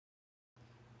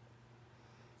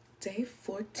day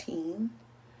 14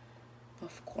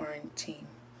 of quarantine.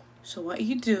 So what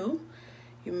you do,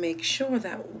 you make sure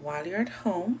that while you're at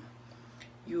home,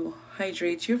 you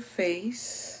hydrate your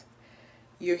face,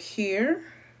 your hair,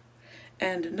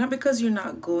 and not because you're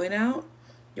not going out,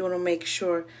 you want to make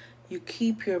sure you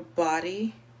keep your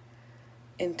body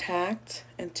intact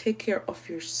and take care of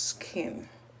your skin.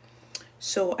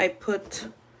 So I put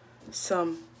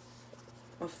some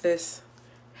of this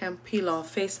hemp peel off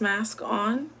face mask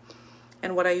on,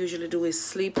 and what I usually do is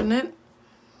sleep in it.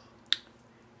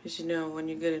 Because you know, when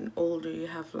you're getting older, you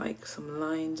have like some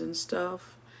lines and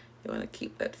stuff. You want to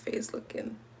keep that face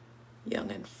looking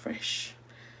young and fresh.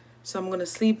 So I'm going to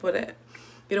sleep with it.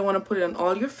 You don't want to put it on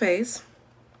all your face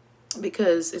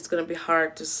because it's going to be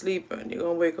hard to sleep and you're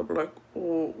going to wake up like, ooh,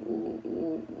 ooh,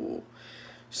 ooh, ooh.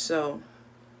 So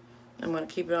I'm going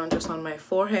to keep it on just on my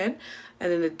forehead.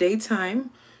 And in the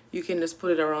daytime, you can just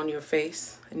put it around your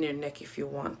face and your neck if you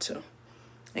want to.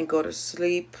 And go to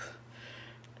sleep.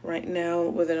 Right now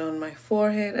with it on my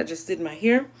forehead. I just did my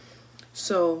hair.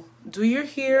 So do your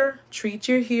hair, treat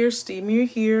your hair, steam your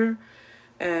hair,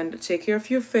 and take care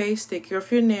of your face, take care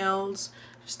of your nails,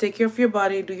 just take care of your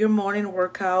body, do your morning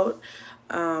workout.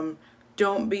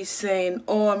 Don't be saying,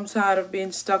 oh, I'm tired of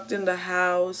being stuck in the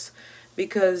house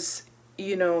because,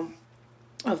 you know,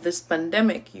 of this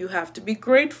pandemic. You have to be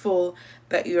grateful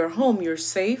that you're home, you're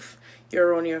safe, you're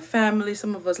around your family.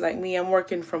 Some of us, like me, I'm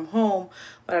working from home,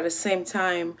 but at the same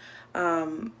time,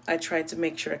 I try to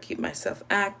make sure I keep myself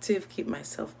active, keep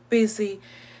myself busy.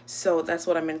 So that's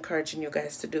what I'm encouraging you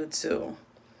guys to do too.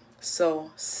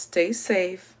 So stay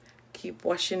safe, keep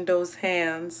washing those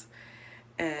hands,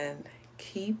 and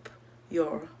keep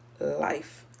your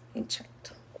life in check.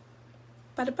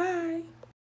 Bye bye.